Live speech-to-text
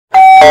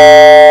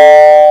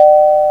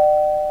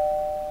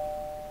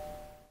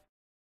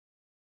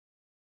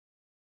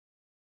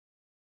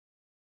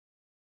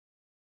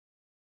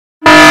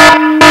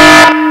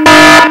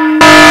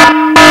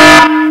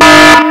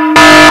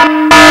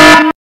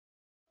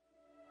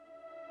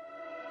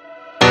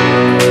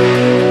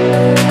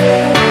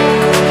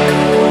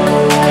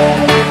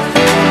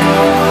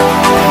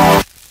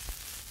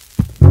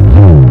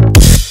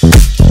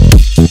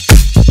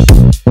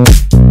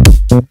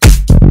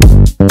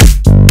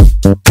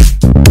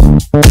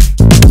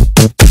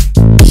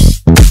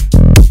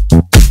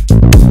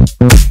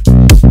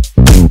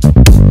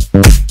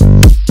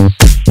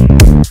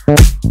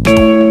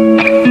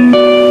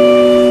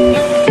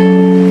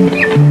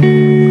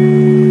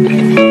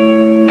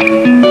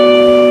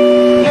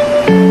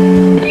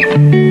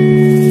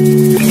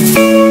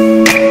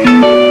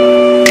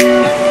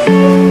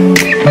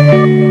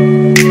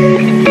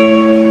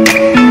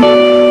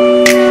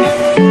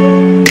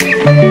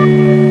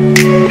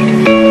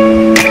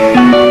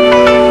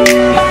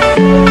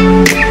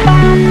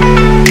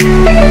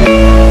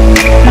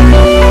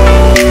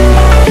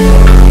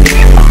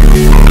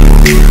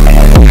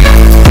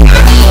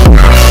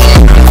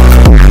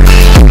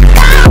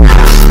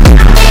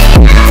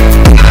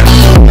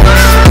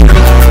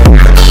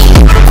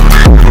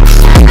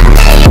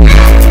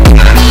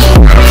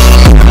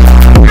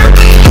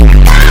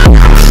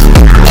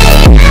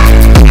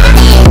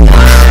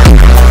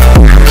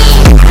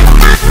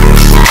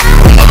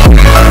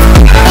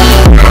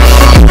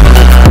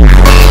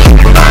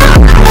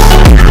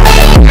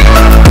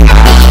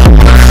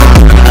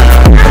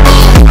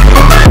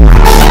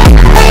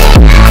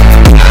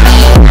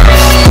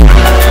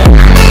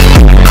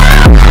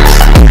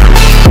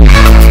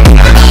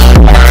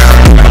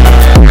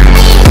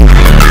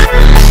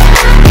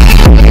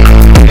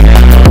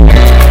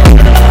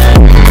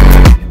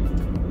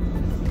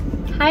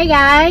Hi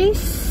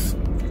guys!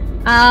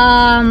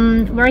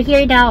 We're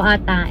here now at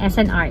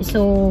SNR.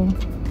 So,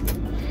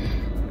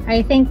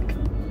 I think,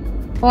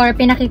 or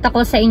pinakita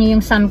ko sa inyo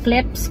yung some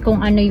clips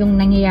kung ano yung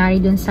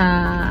nangyayari dun sa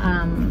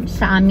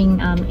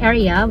aming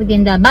area,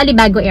 within the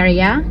Balibago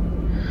area.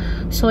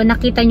 So,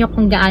 nakita nyo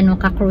kung gaano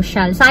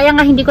ka-crucial.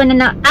 Sayang nga, hindi ko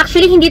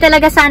actually, hindi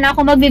talaga sana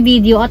ako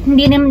magbe-video at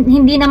hindi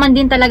naman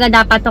din talaga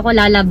dapat ako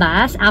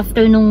lalabas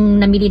after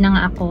nung namili na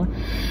nga ako.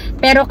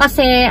 Pero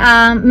kasi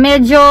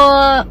medyo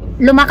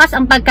lumakas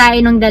ang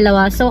pagkain ng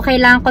dalawa. So,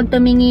 kailangan ko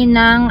tumingin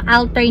ng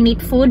alternate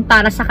food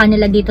para sa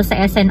kanila dito sa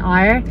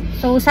SNR.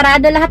 So,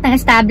 sarado lahat ng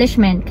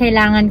establishment.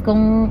 Kailangan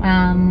kong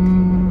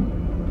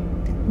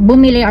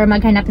bumili or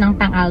maghanap ng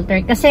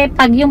pang-alter. Kasi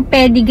pag yung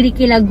pedigree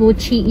kila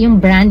Gucci,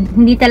 yung brand,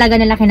 hindi talaga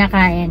nila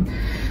kinakain.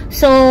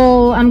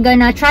 So, I'm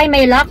gonna try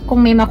my luck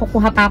kung may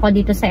makukuha pa ako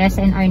dito sa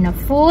SNR na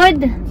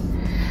food.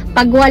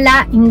 Pag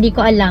wala, hindi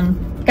ko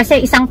alam.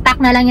 Kasi isang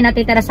pack na lang yung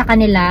natitira sa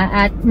kanila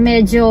at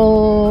medyo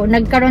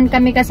nagkaroon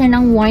kami kasi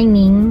ng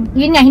warning.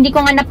 Yun nga, hindi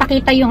ko nga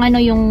napakita yung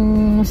yung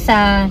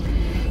sa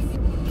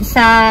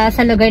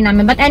lugar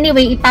namin. But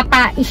anyway,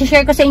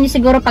 i-share ko sa inyo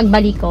siguro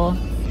pagbalik ko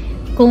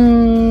kung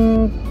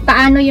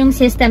paano yung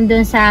system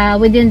dun sa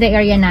within the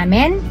area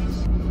namin.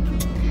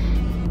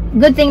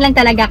 Good thing lang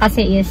talaga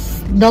kasi is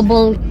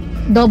double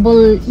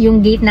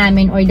yung gate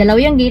namin or dalawa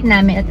yung gate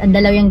namin at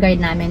dalawa yung guard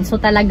namin. So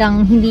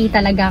talagang hindi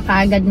talaga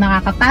kaagad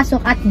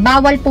makakapasok at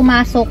bawal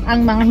pumasok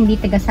ang mga hindi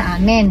taga sa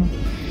amin.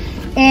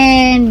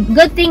 And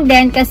good thing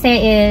din kasi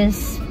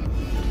is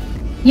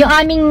yung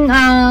aming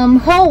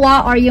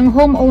HOA or yung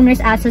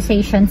Homeowners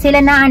Association, sila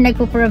na ang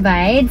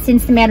nagpo-provide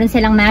since meron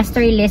silang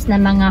master list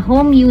na mga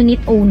home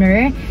unit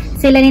owner.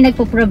 Sila ni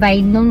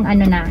nagpo-provide nung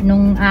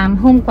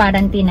home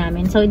quarantine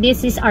namin. So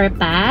this is our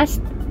pass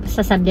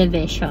sa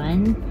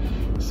subdivision.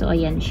 So,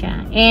 ayan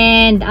siya.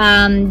 And,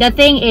 the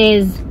thing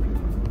is,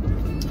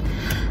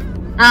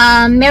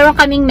 meron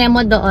kaming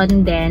memo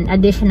doon din.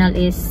 Additional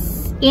is,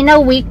 in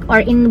a week or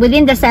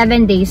within the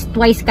 7 days,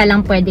 twice ka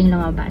lang pwedeng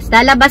lumabas.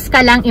 Lalabas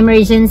ka lang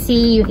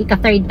emergency, yung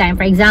ika-third time.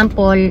 For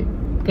example,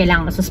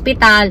 kailangan mas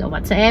hospital or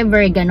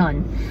whatsoever,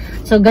 ganon.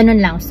 So, ganon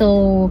lang.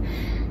 So,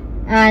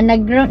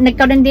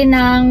 nagkaroon din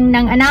ng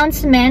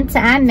announcement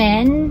sa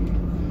amin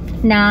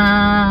na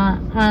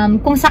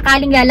kung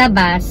sakaling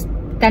lalabas,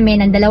 kami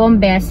ng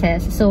 2 beses.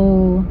 So,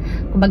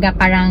 kumbaga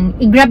parang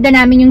i-grab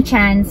na namin yung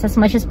chance as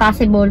much as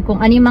possible kung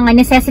ano yung mga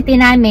necessity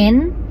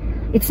namin.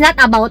 It's not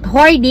about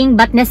hoarding,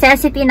 but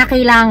necessity na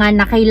kailangan,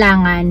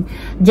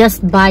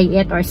 just buy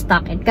it or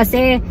stock it.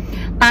 Kasi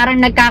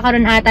parang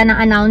nagkakaroon ata ng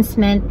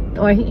announcement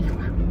or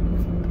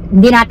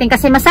hindi natin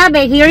kasi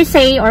masabi,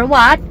 hearsay or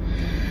what.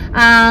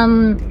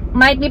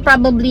 Might be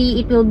probably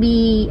it will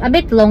be a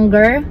bit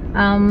longer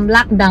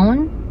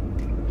lockdown.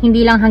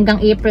 Hindi lang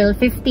hanggang April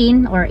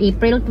 15 or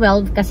April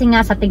 12 kasi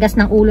nga sa tigas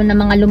ng ulo ng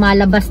mga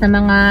lumalabas na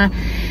mga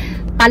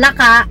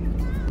palaka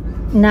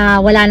na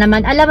wala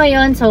naman, alam mo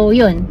yun. So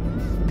yun,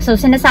 so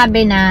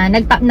sinasabi na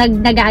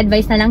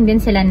nag-a-advise na lang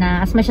din sila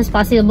na as much as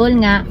possible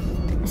nga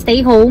stay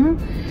home,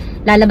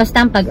 lalabas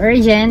lang pag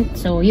urgent.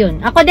 So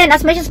yun, ako din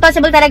as much as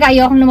possible talaga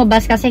ayokong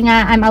lumabas kasi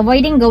nga I'm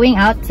avoiding going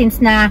out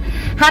since na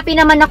happy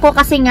naman ako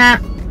kasi nga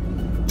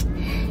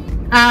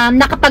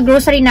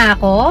nakapag-grocery na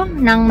ako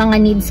ng mga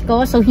needs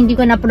ko. So, hindi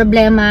ko na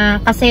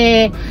problema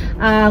kasi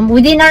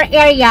within our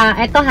area,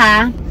 eto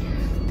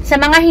sa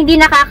mga hindi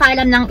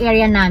nakakaalam ng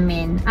area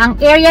namin, ang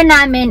area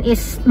namin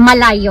is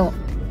malayo.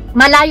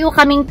 Malayo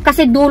kami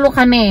kasi dulo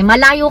kami.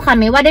 Malayo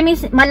kami. What I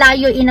mean,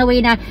 malayo in a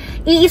way na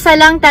iisa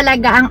lang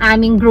talaga ang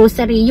aming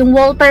grocery. Yung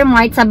Walter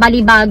Mart sa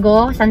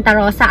Balibago, Santa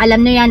Rosa, alam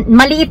nyo yan,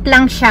 maliit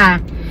lang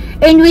siya.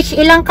 In which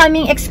ilang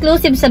kaming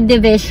exclusive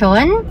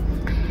subdivision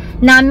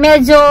na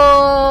medyo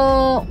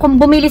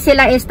kung bumili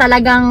sila is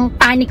talagang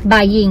panic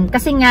buying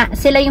kasi nga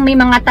sila yung may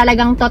mga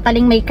talagang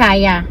totaling may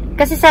kaya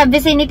kasi sa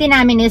vicinity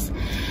namin is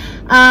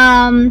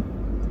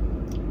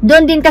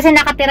doon din kasi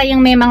nakatira yung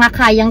may mga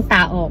kayang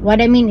tao.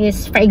 What I mean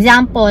is, for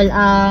example,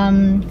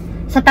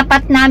 sa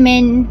tapat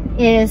namin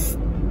is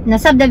na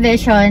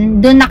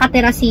subdivision, doon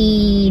nakatira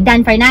si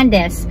Dan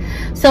Fernandez.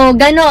 So,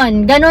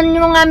 ganon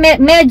yung mga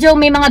medyo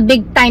may mga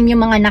big time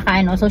yung mga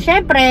nakaano. So,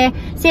 syempre,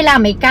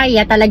 sila may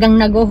kaya, talagang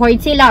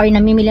nag-hoard sila or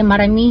namimili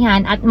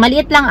maramihan at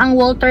maliit lang ang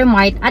Walter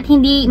Mart at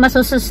hindi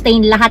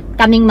masusustain lahat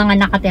kaming mga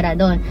nakatira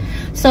doon.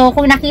 So,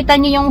 kung nakita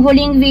niyo yung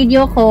huling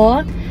video ko,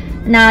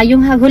 na yung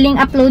huling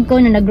upload ko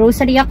na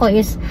nag-grocery ako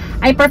is,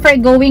 I prefer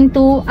going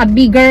to a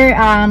bigger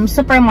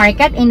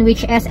supermarket in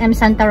which SM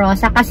Santa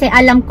Rosa kasi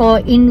alam ko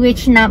in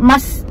which na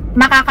mas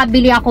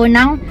makakabili ako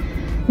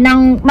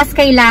ng mas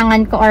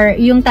kailangan ko or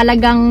yung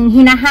talagang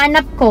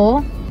hinahanap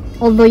ko.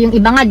 Although yung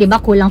iba nga, 'di ba,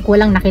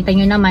 kulang-kulang, nakita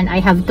nyo naman, I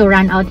have to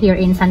run out here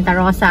in Santa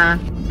Rosa,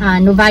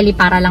 Nuvali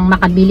para lang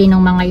makabili ng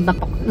mga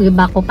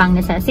iba ko pang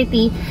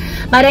necessity.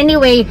 But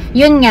anyway,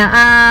 yun nga,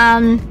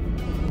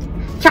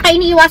 tsaka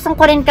iniiwasan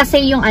ko rin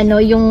kasi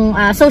yung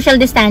social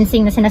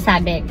distancing na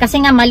sinasabi.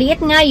 Kasi nga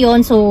maliit nga yun,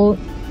 so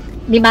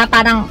 'di ba,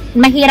 parang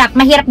mahirap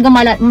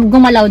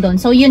gumalaw doon.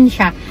 So yun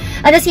siya.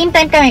 At the same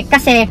time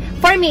kasi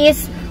for me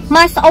is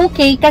mas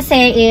okay kasi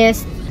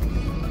is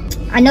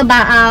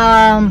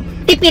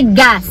tipid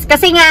gas.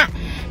 Kasi nga,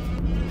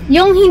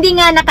 yung hindi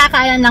nga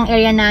nakakaalam ng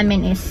area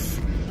namin is,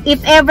 if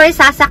ever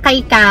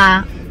sasakay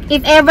ka, if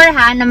ever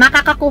na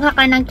makakakuha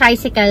ka ng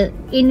tricycle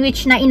in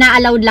which na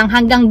ina-allowed lang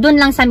hanggang dun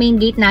lang sa main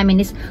gate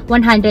namin is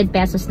 100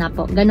 pesos na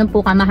po. Ganun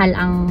po kamahal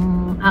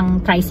ang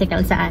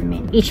tricycle sa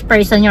amin. Each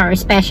person or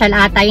special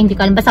ata, hindi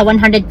ko alam, basta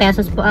 100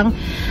 pesos po ang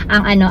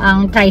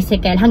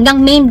tricycle.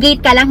 Hanggang main gate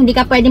ka lang, hindi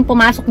ka pwedeng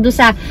pumasok doon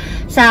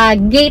sa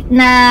gate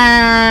na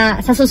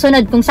sa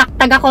susunod kung sa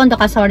taga-condo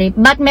ka, sorry.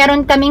 But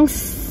meron kaming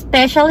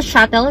special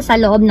shuttle sa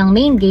loob ng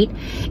main gate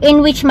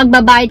in which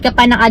magbabayad ka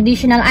pa ng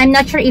additional, I'm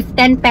not sure if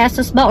 10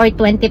 pesos ba or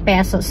 20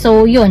 pesos.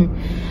 So, yun.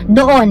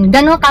 Doon.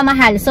 Ganun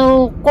kamahal.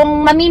 So,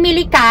 kung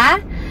mamimili ka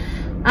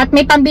at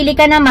may pambili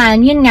ka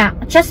naman, yun nga,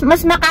 just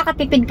mas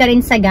makakatipid ka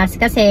rin sa gas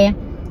kasi,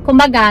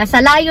 kumbaga,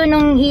 sa layo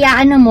nung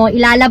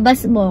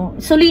ilalabas mo,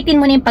 sulitin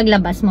mo na yung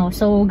paglabas mo.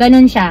 So,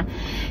 ganun siya.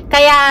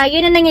 Kaya,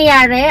 yun ang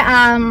nangyayari.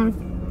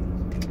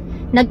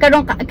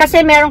 Nagkaroon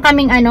kasi meron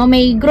kaming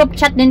may group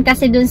chat din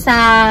kasi dun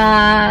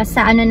sa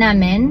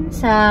namin,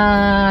 sa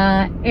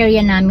area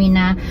namin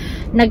na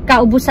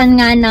nagkaubusan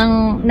nga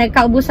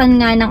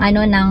ng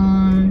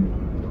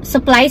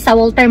supply sa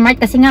Walter Mart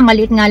kasi nga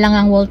maliit nga lang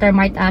ang Walter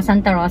Mart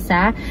Santa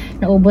Rosa.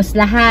 Naubos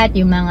lahat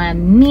yung mga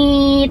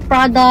meat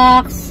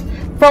products,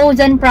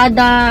 frozen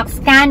products,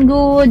 canned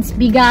goods,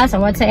 bigas or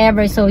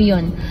whatsoever. So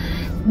yun.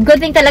 Good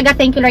thing talaga,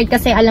 thank you Lord,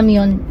 kasi alam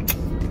yun,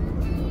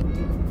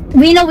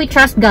 we know we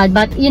trust God,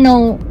 but you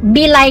know,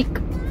 be like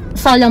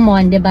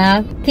Solomon, 'di ba?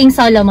 King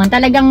Solomon,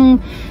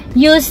 talagang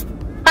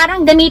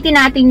parang gamitin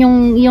natin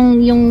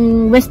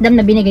yung wisdom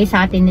na binigay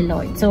sa atin ni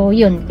Lord. So,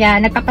 yun.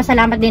 Kaya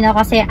nagpapasalamat din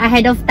ako kasi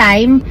ahead of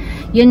time,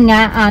 yun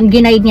nga,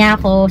 ginaid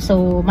niya ako.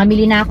 So,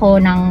 mamili na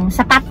ako ng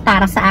sapat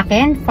para sa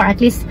akin for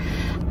at least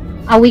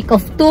a week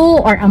of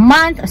 2 or a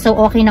month. So,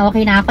 okay na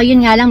ako.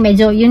 Yun nga lang,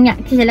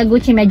 sila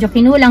Gucci medyo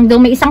kinulang.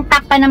 Though may isang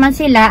pack pa naman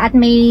sila at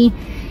may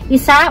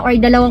isa or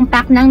 2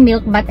 pack ng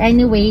milk, but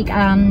anyway,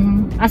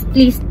 at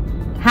least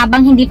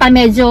habang hindi pa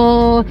medyo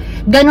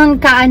ganun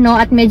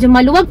at medyo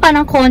maluwag pa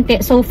ng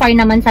konti, so far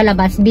naman sa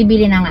labas,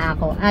 bibili na nga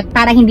ako. At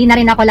para hindi na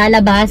rin ako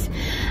lalabas,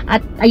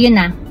 at ayun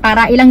na,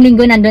 para ilang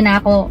linggo nandun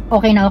na ako,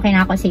 okay na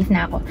ako, safe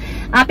na ako.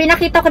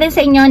 Pinakita ko rin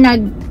sa inyo,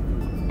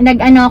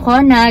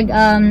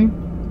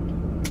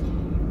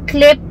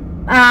 clip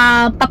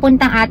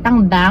papuntang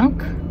atang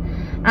bank.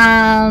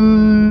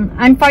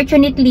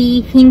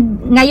 Unfortunately,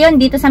 ngayon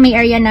dito sa may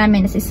area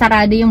namin,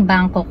 sarado yung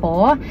bangko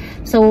ko.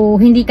 So,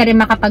 hindi ka rin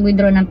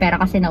makapag-withdraw ng pera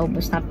kasi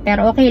naubos na.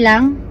 Pero okay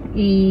lang.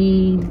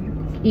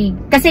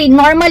 Kasi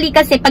normally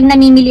kasi pag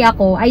namimili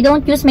ako, I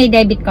don't use my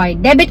debit card.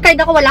 Debit card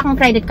ako, wala akong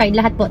credit card.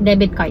 Lahat po,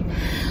 debit card.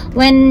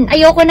 When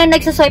ayoko na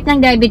nagsaswipe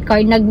ng debit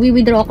card,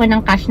 nagwi-withdraw ako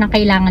ng cash na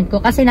kailangan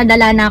ko. Kasi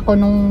nadala na ako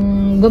nung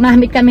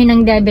gumamit kami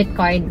ng debit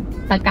card.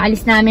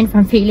 Pagkaalis namin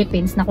from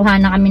Philippines, nakuha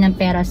na kami ng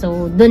pera.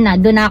 So, doon na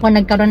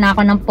nagkaroon na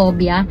ako ng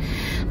phobia.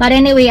 But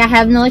anyway, I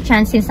have no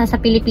chance since nasa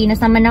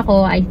Pilipinas naman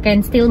ako. I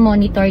can still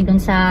monitor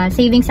doon sa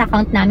savings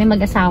account namin,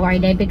 mag-asawa or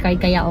debit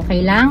card. Kaya okay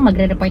lang.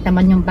 Magre-report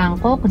naman yung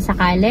bangko kung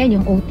sakali,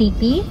 yung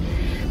OTP.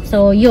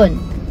 So, yun.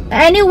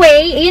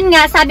 Anyway, yun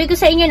nga, sabi ko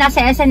sa inyo,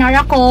 nasa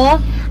SNR ako.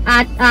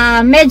 At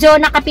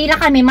medyo nakapila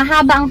kami,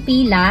 mahaba ang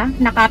pila.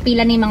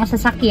 Nakapila na yung mga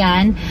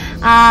sasakyan.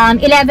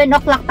 11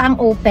 o'clock pa ang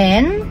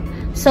open.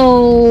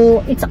 So,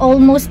 it's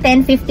almost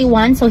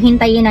 10:51. So,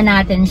 hintayin na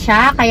natin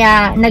siya.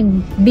 Kaya,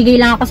 nagbigay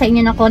lang ako sa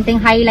inyo ng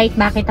konting highlight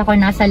bakit ako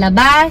nasa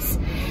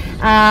labas.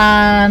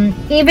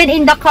 Even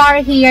in the car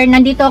here,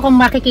 nandito ako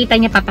makikita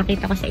niya,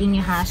 papakita ko sa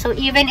inyo ha. So,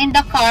 even in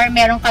the car,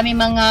 meron kami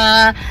mga,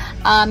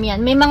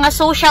 may mga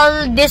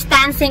social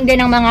distancing din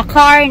ng mga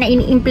car na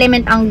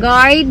in-implement ang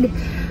guard.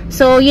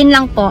 So, yun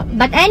lang po.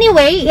 But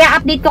anyway,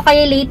 i-update ko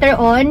kayo later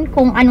on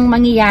kung anong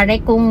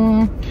mangyayari,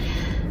 kung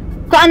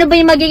ano ba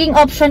yung magiging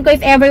option ko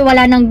if ever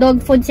wala ng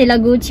dog food sila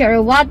Gucci or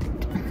what.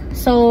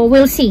 So,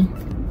 we'll see.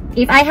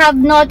 If I have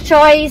no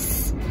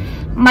choice,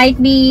 might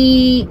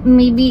be,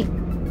 maybe,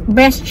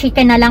 breast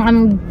chicken na lang ang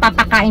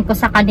papakain ko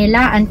sa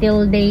kanila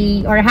until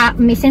they, or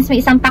since may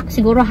isang pack,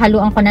 siguro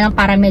haluan ko na lang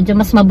para medyo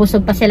mas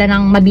mabusog pa sila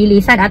ng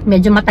mabilisan at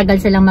medyo matagal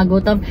silang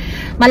magutom.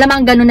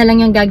 Malamang ganun na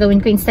lang yung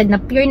gagawin ko. Instead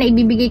na pure na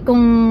ibibigay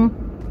kong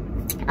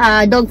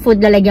dog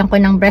food, lalagyan ko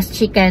ng breast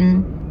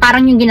chicken.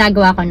 Parang yung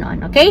ginagawa ko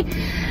noon, okay?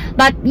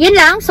 But, yun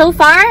lang, so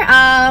far,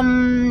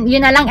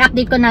 yun na lang,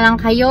 update ko na lang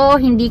kayo.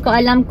 Hindi ko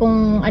alam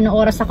kung ano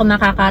oras ako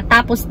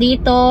makakatapos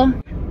dito.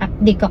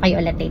 Update ko kayo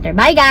ulit later.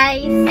 Bye,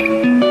 guys!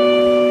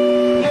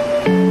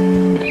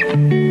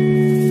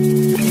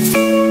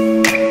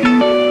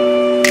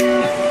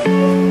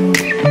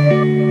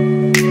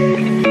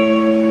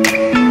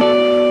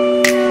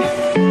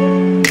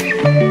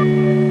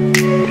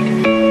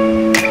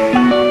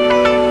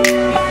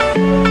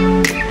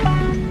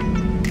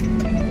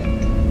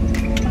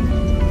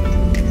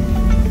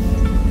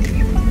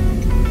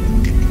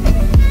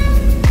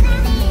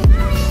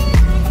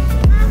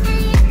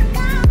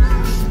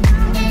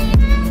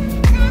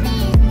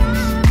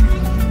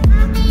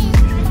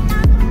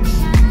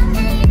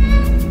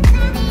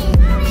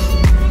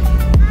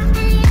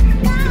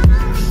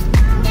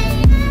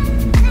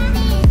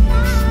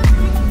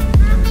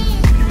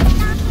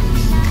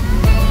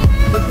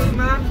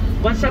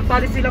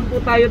 po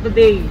tayo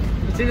today.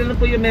 Sino lang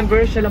po yung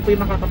member, siya lang po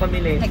yung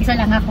makakapamili. Nag-isa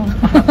lang ako.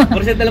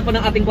 Presenta lang po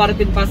ng ating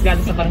quarantine pass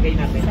galing sa barangay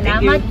natin.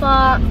 Salamat po.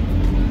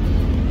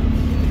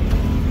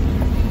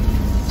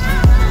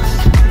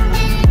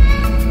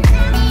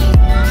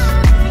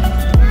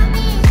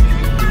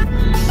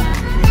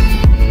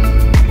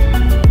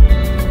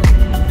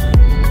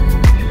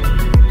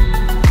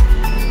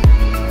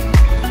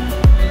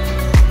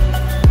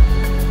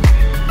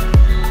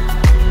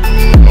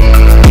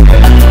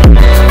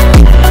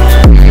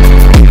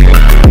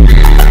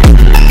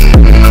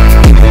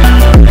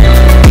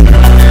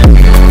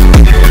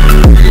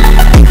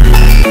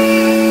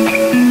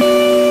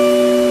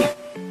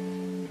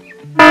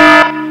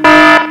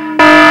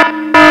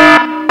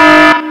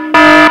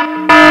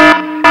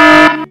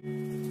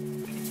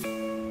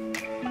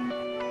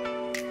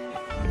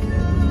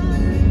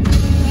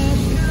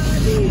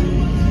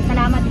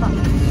 Salamat po.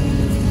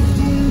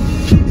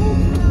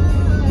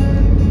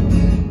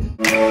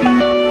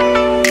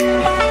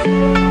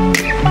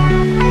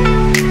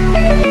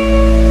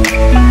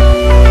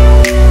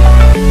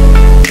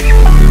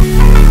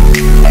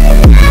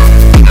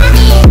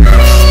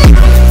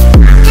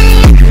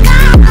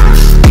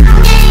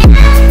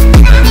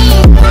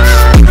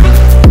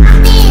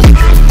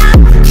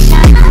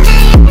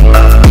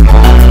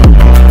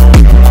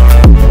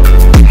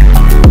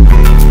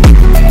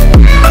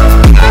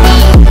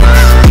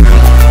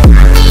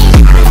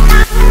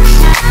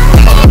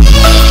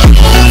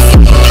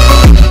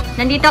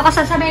 Nandito ako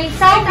sa may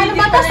South, ano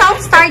ba to?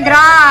 South Star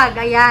Drug.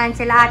 Ayan,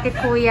 sila ate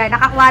at kuya.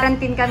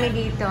 Naka-quarantine kami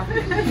dito.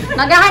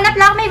 Maghahanap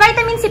lang. May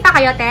vitamin C pa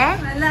kayo, te?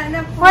 Wala na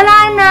po. Wala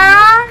na.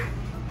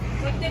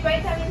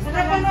 Multivitamins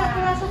na.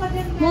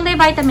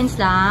 Multivitamins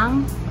lang.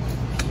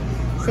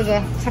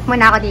 Sige, check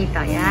muna ako dito.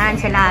 Ayan,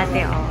 sila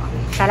ate, oh.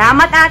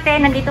 Salamat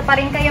ate. Nandito pa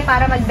rin kayo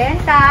para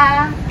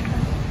magbenta.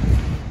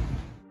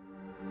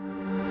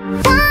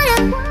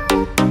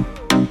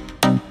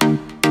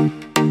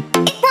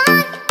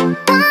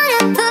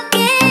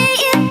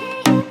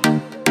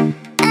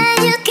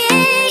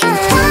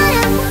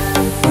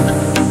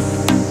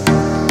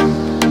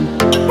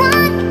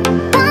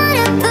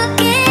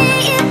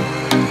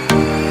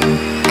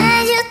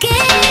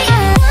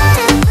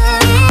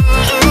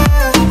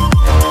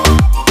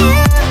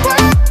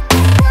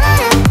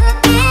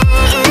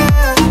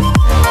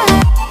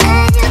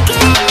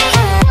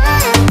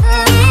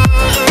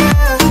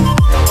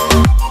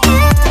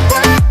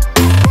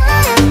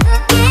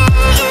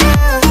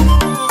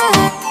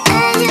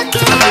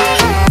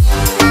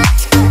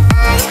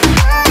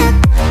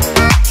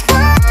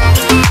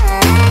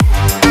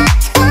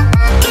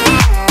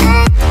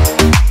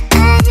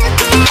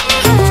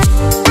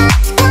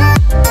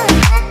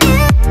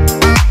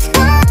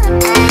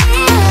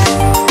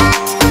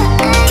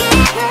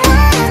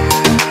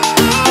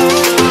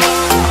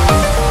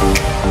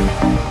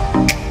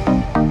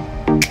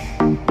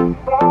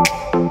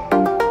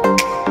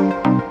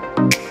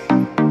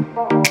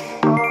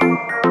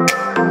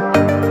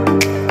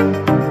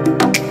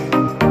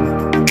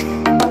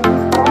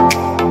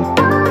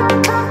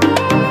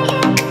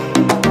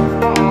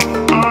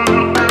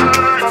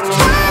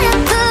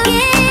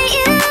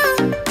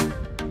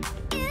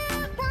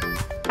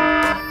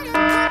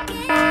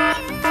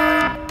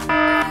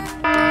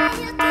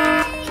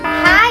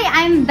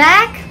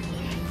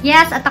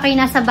 Yes, at ako'y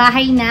nasa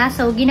bahay na.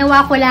 So,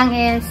 ginawa ko lang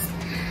is,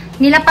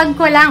 nilapag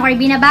ko lang or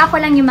binaba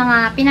ko lang yung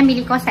mga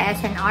pinamili ko sa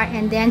SNR.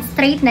 And then,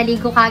 straight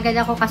naligo kagad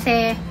ako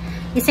kasi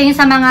isa yun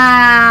sa mga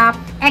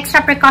extra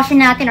precaution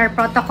natin or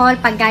protocol.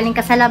 Pag galing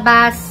ka sa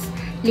labas,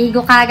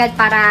 ligo kagad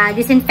para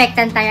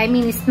disinfectant tayo. I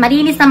mean,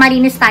 malinis na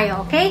malinis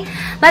tayo, okay?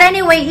 But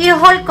anyway,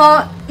 i-haul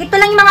ko. Ito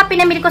lang yung mga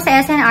pinamili ko sa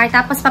SNR.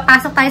 Tapos,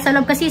 papasok tayo sa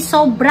loob kasi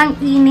sobrang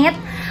init.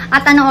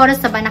 At anong oras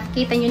na ba?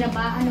 Nakikita nyo na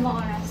ba? Ano bang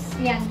oras?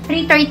 Yan,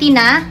 3:30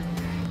 na.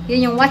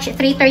 Yun yung watch,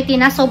 3:30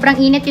 na. Sobrang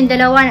init yung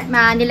dalawa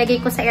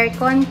nilagay ko sa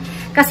aircon.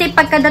 Kasi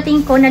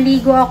pagkadating ko,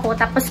 naligo ako.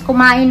 Tapos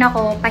kumain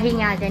ako,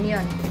 pahinga din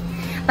yun.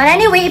 But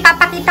anyway,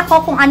 ipapakita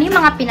ko kung ano yung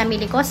mga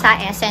pinamili ko sa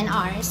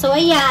SNR. So,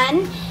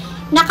 ayan.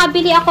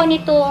 Nakabili ako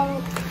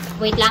nitong...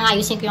 Wait lang,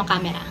 ayusin ko yung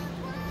camera.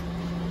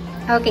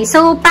 Okay,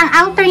 so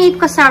pang-alternate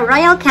ko sa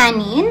Royal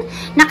Canin.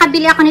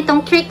 Nakabili ako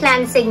nitong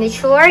Kirkland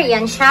Signature.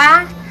 Yan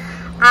siya.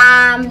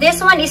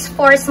 This one is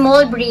for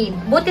small breed.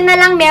 Buti na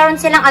lang meron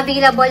silang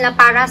available na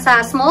para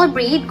sa small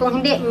breed. Kung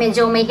hindi,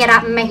 medyo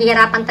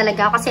mahirapan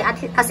talaga kasi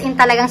as in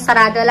talagang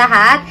sarado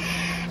lahat.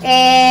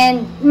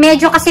 And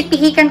medyo kasi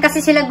pihikan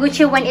kasi sila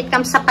Gucci when it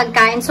comes sa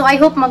pagkain. So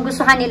I hope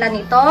magustuhan nila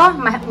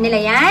nila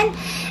yan.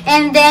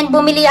 And then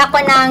bumili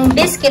ako ng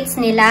biscuits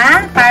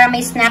nila para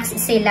may snacks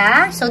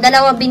sila. So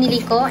dalawa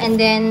binili ko and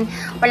then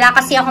wala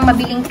kasi akong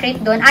mabiling treat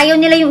doon. Ayaw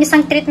nila yung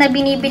isang treat na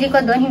binibili ko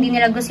doon, hindi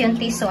nila gusto yung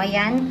taste. So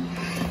ayan.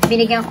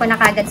 Binigyan ko na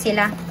kagad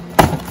sila.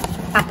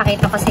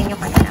 Papakita ko sa inyo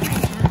kung ano naman.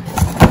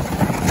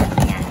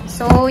 Ayan.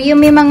 So, yung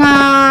may mga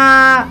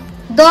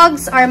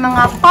dogs or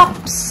mga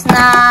pups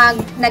na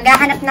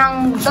naghahanap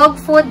ng dog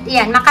food,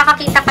 yan,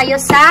 makakakita kayo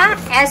sa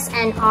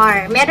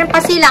SNR. Meron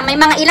pa sila, may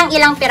mga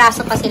ilang-ilang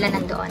piraso pa sila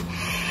nandoon.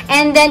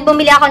 And then,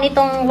 bumili ako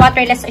nitong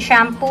waterless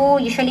shampoo.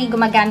 Usually,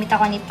 gumagamit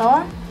ako nito.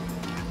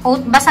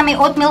 Basta may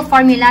oatmeal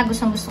formula.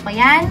 Gustong-gusto ko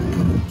yan.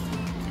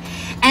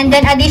 And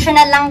then,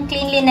 additional lang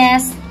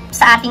cleanliness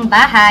sa ating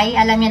bahay.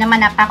 Alam niyo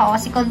naman,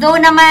 napaka-ossical.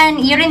 Though naman,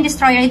 urine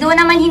destroyer. Though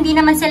naman, hindi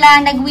naman sila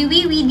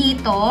nagwiwiwi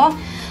dito.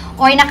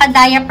 Or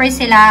naka-diaper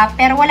sila.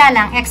 Pero wala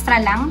lang. Extra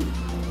lang.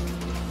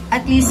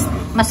 At least,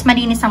 mas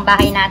malinis ang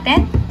bahay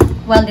natin.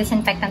 Well,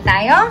 disinfectant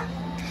tayo.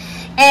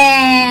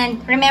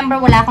 And, remember,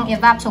 wala akong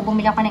evap. So,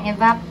 bumili ako ng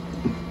evap.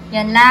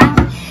 Yan lang.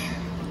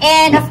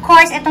 And, of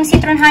course, itong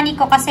citron honey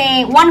ko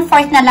kasi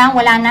 1/4 na lang.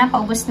 Wala na.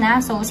 Paubos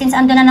na. So, since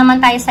ando na naman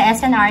tayo sa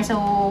SNR, so,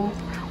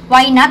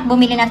 why not?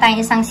 Bumili na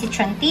tayo isang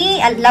citron tea.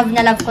 Love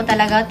na love ko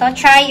talaga to.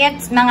 Try it,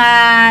 mga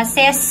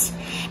sis.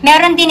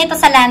 Meron din ito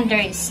sa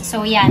Landers.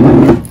 So, yan.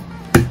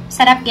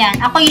 Sarap yan.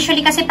 Ako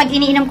usually kasi pag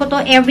iniinom ko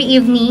to every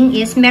evening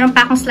is meron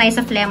pa akong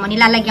slice of lemon.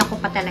 Nilalagyan ko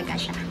pa talaga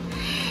siya.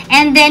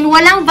 And then,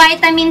 walang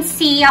vitamin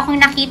C akong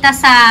nakita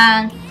sa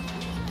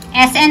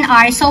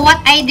SNR. So,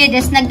 what I did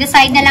is,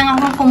 nag-decide na lang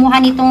akong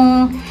kumuha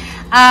nitong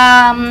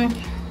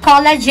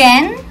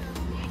collagen.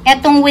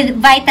 Itong with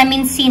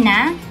vitamin C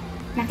na.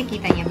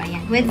 Nakikita niya ba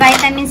yan? With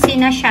vitamin C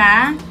na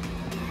siya.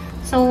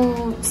 So,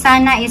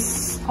 sana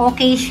is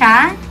okay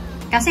siya.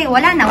 Kasi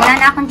wala na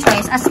akong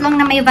choice. As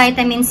long na may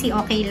vitamin C,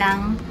 okay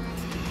lang.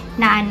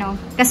 Na ano.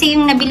 Kasi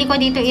yung nabili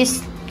ko dito is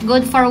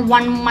good for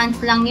 1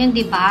 month lang yun,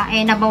 diba?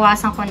 Eh,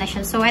 nabawasan ko na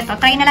siya. So, eto,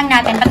 try na lang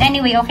natin. But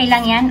anyway, okay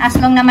lang yan. As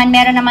long naman,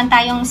 meron naman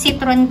tayong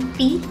citron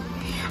tea.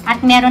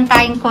 At meron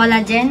tayong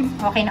collagen.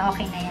 Okay na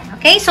yan.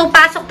 Okay? So,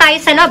 pasok tayo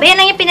sa loob.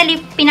 Ayan lang yung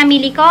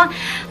pinamili ko.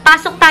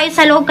 Pasok tayo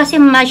sa loob kasi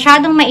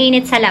masyadong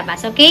mainit sa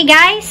labas. Okay,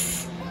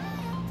 guys?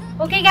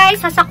 Okay, guys.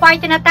 Sa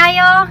kwarto na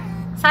tayo.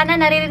 Sana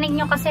naririnig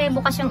nyo kasi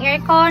bukas yung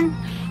aircon.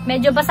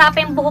 Medyo basa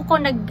pa yung buhok ko.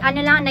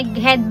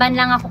 Nag-headband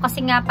lang ako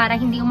kasi nga para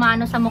hindi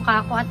umano sa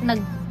mukha ko. At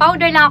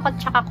nag-powder lang ako.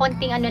 Tsaka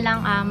konting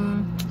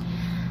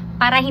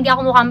para hindi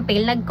ako mukhang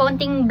pale.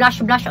 Nag-konting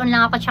blush on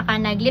lang ako. Tsaka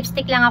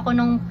nag-lipstick lang ako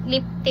nung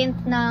lip tint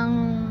ng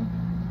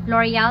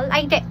L'Oreal.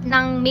 Ay, hindi.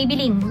 Ng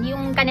Maybelline.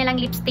 Yung kanilang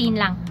lip stain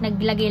lang.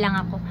 Naglagay lang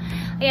ako.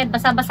 Ayan,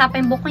 basa-basa pa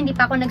yung buhok ko. Hindi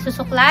pa ako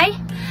nagsusuklay.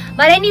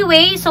 But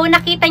anyway, so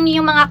nakita nyo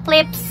yung mga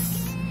clips.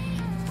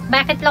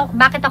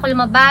 Bakit ako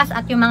lumabas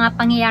at yung mga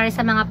pangyayari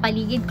sa mga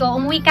paligid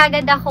ko. Umuwi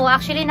kagad ako.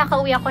 Actually,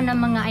 nakauwi ako ng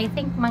mga, I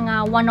think,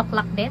 mga 1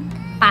 o'clock din.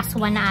 Past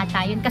 1 na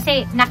ata yun.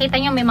 Kasi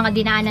nakita nyo may mga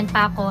dinaanan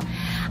pa ako.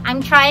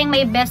 I'm trying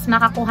my best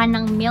makakuha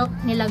ng milk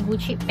nila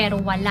Gucci pero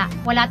wala.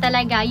 Wala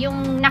talaga.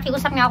 Yung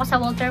nakiusap nga ako sa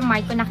Walter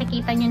Mart, kung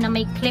nakikita nyo na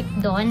may clip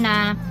doon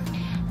na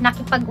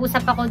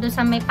nakipag-usap ako doon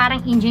sa may parang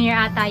engineer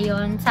ata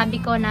yun.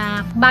 Sabi ko na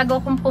bago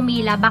kong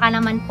pumila, baka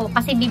naman po,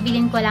 kasi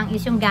bibilin ko lang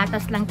is yung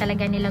gatas lang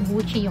talaga nila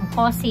Gucci, yung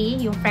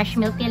Cozy, yung fresh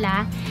milk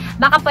nila.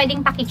 Baka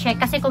pwedeng paki-check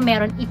kasi kung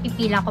meron,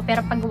 ipipila ko.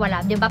 Pero pag wala,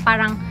 diba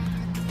parang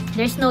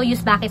there's no use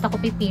bakit ako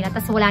pipila.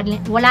 Tapos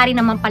wala rin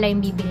naman pala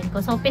yung bibilin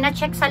ko. So,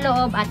 pina-check sa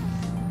loob at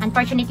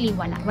unfortunately,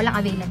 walang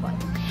available.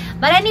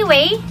 But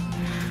anyway,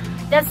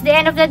 that's the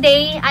end of the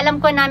day. Alam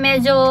ko na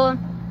medyo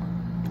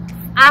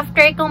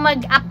after kong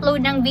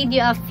mag-upload ng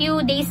video a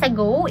few days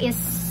ago is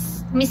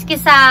miski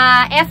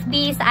sa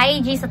FB, sa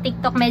IG, sa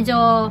TikTok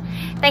medyo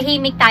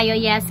tahimik tayo,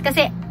 yes.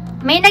 Kasi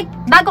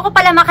bago ko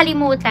pala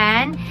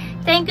makalimutan,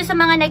 thank you sa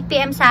mga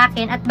nag-PM sa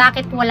akin at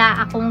bakit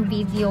wala akong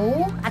video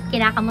at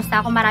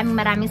kinakamusta ako.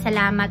 Maraming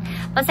salamat.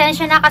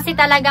 Pasensya na kasi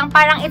talagang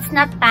parang it's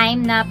not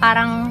time na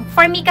parang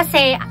for me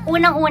kasi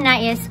unang-una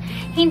is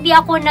hindi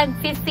ako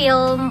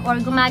nag-film or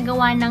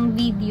gumagawa ng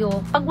video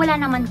pag wala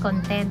naman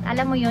content.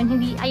 Alam mo yun,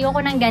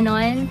 ayoko nang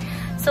ganon.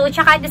 So,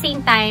 tsaka at the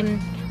same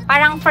time,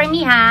 parang for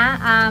me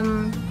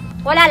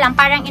wala lang,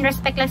 parang in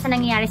respect lang sa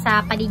nangyayari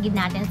sa paligid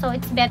natin. So,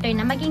 it's better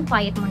na maging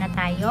quiet muna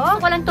tayo.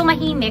 Walang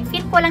tumahimik.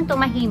 Feel ko lang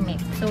tumahimik.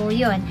 So,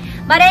 yun.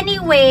 But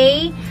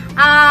anyway,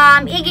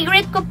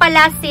 i-greet ko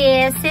pala si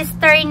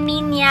Sister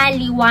Nina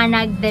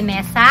Liwanag de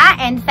Mesa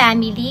and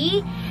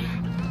family.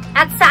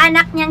 At sa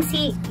anak niyang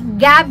si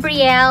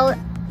Gabriel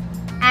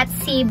at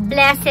si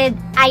Blessed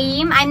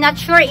Aim. I'm not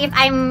sure if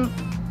I'm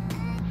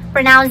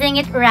pronouncing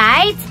it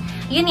right.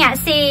 Yun nga,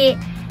 si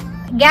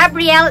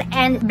Gabriel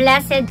and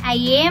Blessed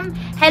Aim.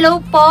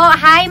 Hello po.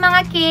 Hi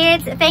mga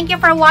kids. Thank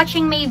you for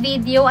watching my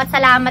video at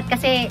salamat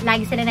kasi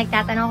lagi sila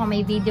nagtatanong kung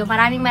may video.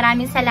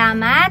 Maraming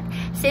salamat,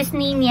 Sis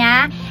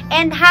Nina.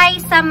 And hi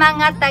sa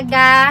mga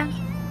taga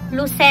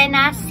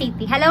Lucena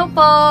City. Hello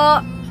po.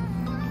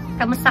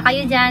 Kamusta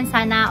kayo dyan?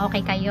 Sana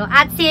okay kayo.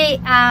 At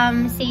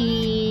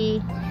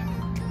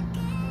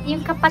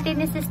yung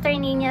kapatid ni Sister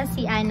Nina,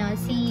 si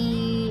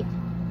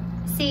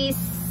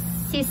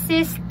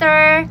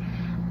Sister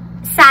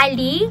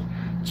Sally,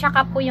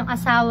 tsaka po yung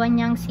asawa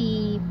niyang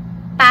si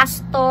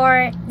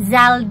Pastor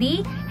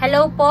Zaldi.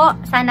 Hello po,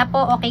 sana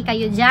po okay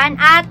kayo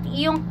dyan. At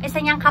yung isa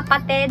niyang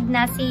kapatid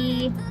na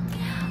si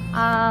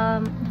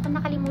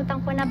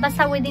nakalimutan ko na,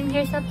 basta within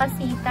here sa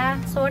Pasita.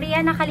 Sorry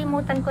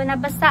nakalimutan ko na,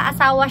 basta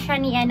asawa siya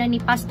ni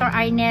Pastor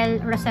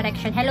Arnel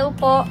Resurrection. Hello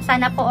po,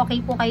 sana po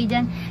okay po kayo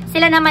dyan.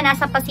 Sila naman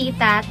nasa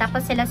Pasita,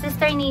 tapos sila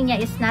Sister Nina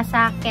is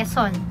nasa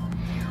Quezon.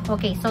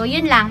 Okay, so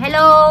yun lang.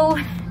 Hello!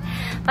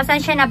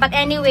 pasensya na. But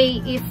anyway,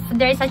 if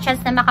there's a chance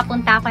na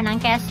makapunta ako ng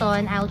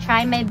Quezon, I'll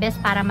try my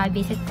best para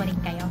ma-visit ko rin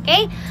kayo.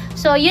 Okay?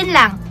 So, yun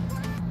lang.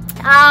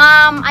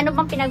 Ano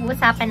bang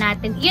pinag-uusapan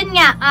natin? Yun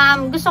nga,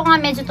 gusto ko nga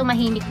medyo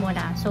tumahimik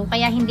muna. So,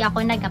 kaya hindi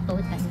ako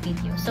nag-upload ng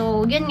video.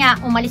 So, yun nga,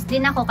 umalis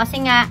din ako kasi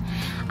nga,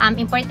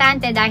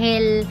 importante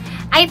dahil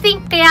I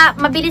think kaya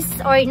mabilis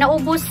or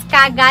naubos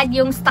kagad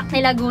yung stock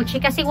nila Gucci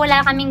kasi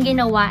wala kaming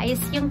ginawa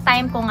is yung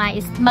time ko nga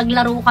is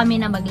maglaro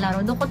kami na maglaro.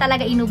 Doon ko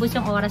talaga inubos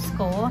yung oras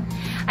ko.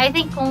 I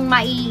think kung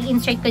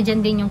mai-insert ko dyan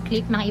din yung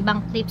clip, mga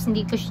ibang clips,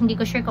 hindi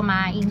ko sure kung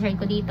ma-insert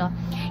ko dito.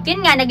 Yun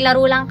nga,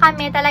 naglaro lang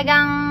kami.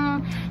 Talagang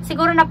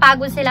siguro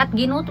napagod sila at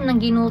ginutom ng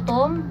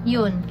ginutom.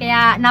 Yun.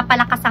 Kaya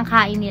napalakas ang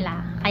kain nila.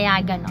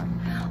 Kaya ganon.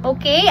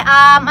 Okay,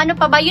 ano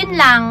pa ba? Yun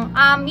lang.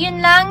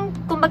 Yun lang,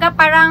 kumbaga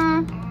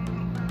parang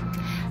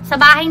sa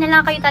bahay na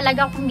lang kayo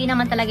talaga kung hindi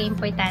naman talaga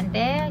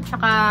importante.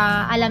 Tsaka,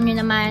 alam nyo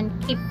naman,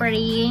 keep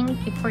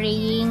praying, keep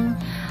praying.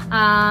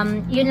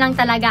 Yun lang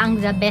talaga ang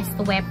the best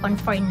weapon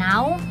for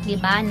now,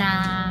 diba?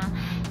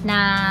 Na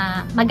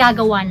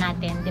magagawa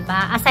natin,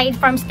 diba? Aside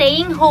from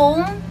staying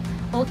home,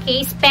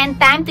 okay, spend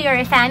time to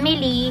your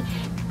family,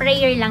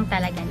 prayer lang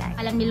talaga lang.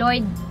 Alam ni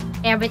Lord,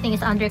 everything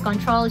is under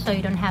control, so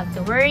you don't have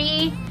to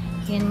worry.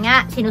 Yun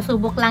nga,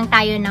 sinusubok lang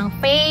tayo ng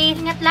faith.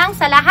 Ingat lang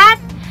sa lahat.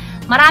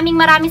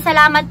 Maraming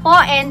salamat po.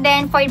 And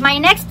then, for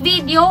my next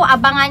video,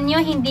 abangan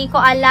nyo. Hindi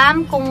ko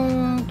alam kung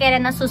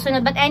kailan na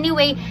susunod. But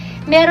anyway,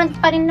 meron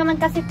pa rin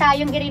naman kasi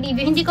tayong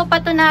i-review. Hindi ko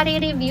pa ito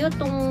nare-review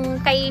itong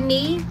kay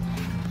May.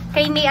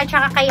 Kay May at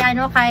saka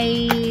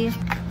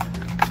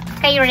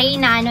kay Ray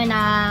na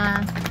na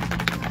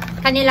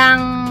kanilang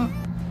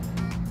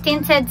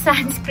tinted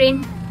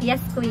sunscreen.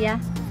 Yes,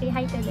 kuya. Say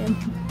hi to them.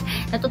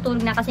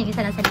 Natutulog na kasi yung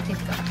isa na sa likod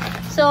ko.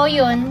 So,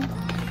 yun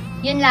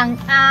lang.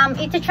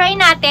 Ito-try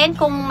natin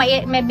kung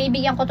may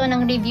bibigyan ko to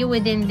ng review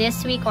within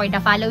this week or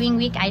the following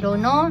week. I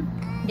don't know.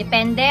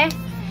 Depende.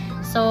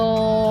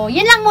 So,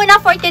 yun lang muna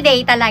for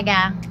today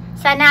talaga.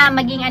 Sana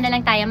maging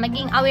lang tayo,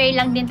 maging aware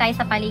lang din tayo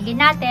sa paligid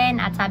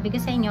natin. At sabi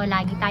ko sa inyo,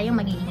 lagi tayong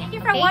mag-iingat. Thank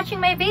you for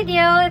watching my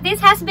video. This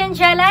has been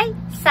Jelay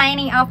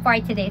signing off for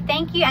today.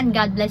 Thank you and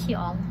God bless you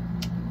all.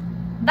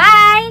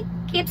 Bye!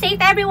 Keep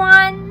safe,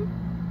 everyone!